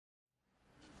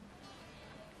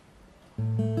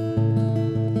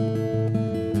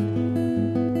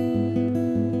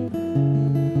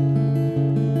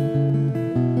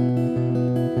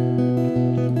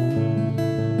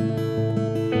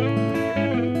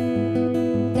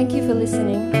Thank you for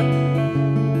listening.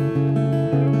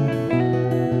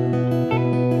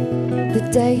 The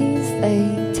days,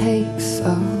 they take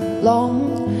so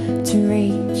long to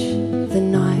reach the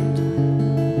night.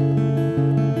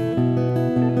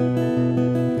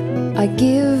 I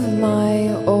give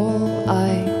my all,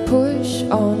 I push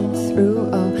on through,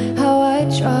 oh how I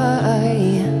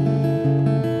try.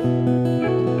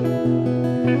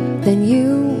 Then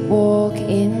you walk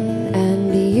in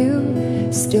and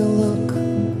you still look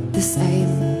the same.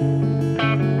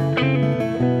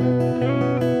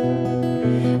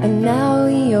 And now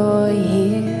you're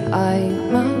here, I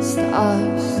must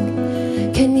ask,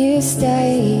 can you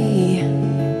stay?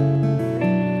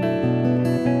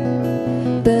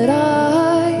 But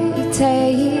I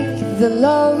take the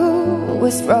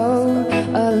lowest road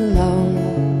alone,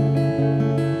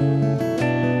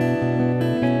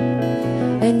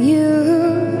 and you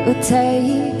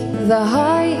take the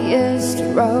highest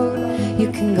road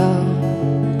you can go.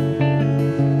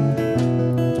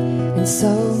 And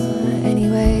so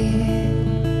anyway,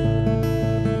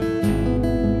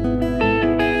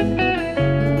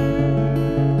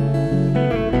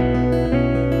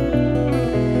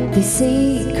 these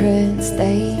secrets,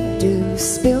 they do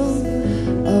spill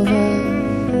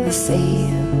over the sea.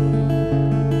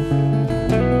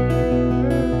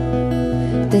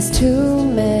 There's too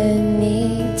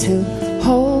many to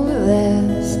hold,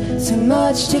 there's too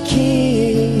much to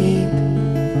keep.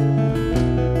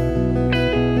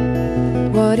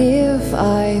 What if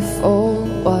I fall?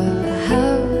 What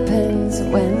happens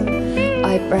when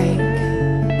I break?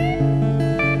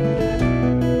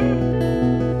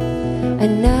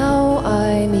 And now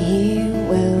I'm here,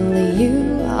 will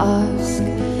you ask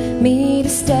me to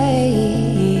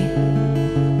stay?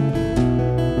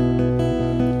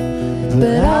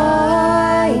 But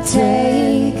I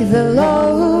take the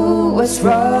lowest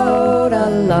road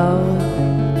alone,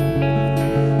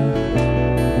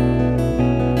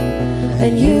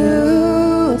 and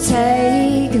you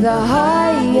take the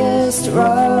highest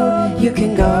road you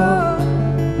can go.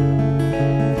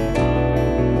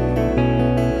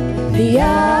 The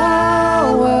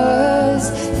hours,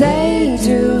 they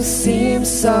do seem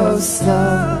so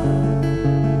slow.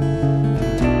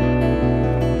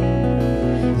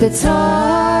 The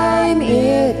time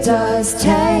it does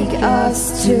take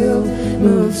us to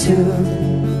move to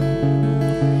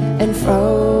and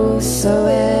fro. So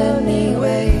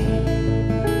anyway,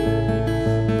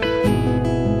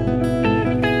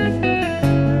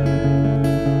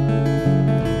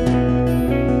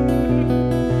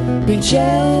 be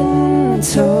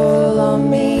gentle on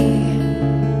me,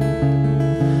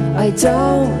 I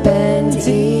don't bend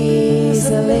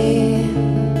easily.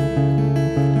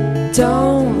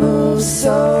 Don't move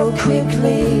so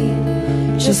quickly,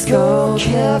 just go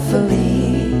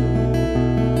carefully.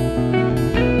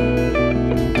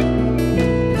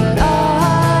 But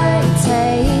I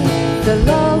take the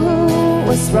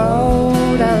lowest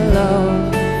road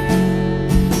alone,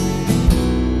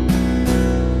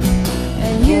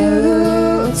 and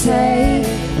you take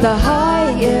the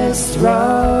highest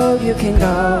road you can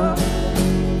go.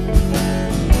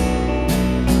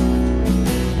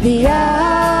 The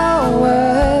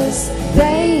hours,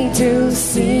 they do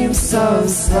seem so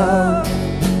slow.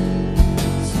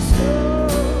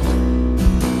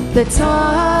 The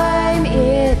time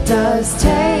it does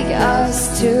take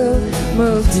us to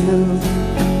move to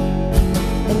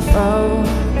and fro.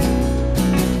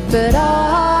 But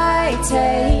I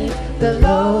take the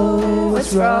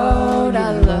lowest road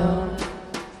alone,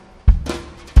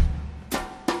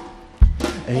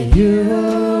 and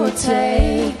you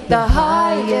take the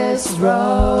highest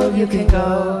road you can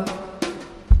go.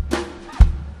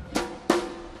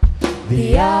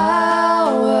 The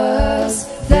hours,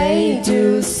 they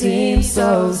do seem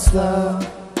so slow.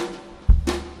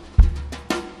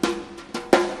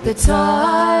 The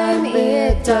time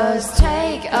it does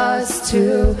take us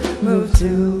to move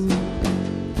to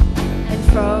and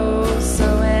fro.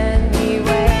 So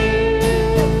anyway,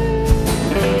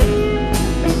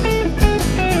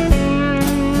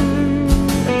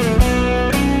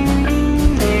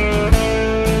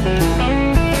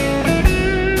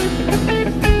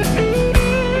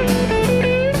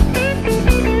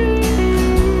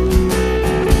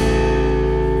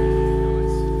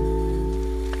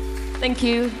 thank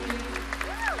you.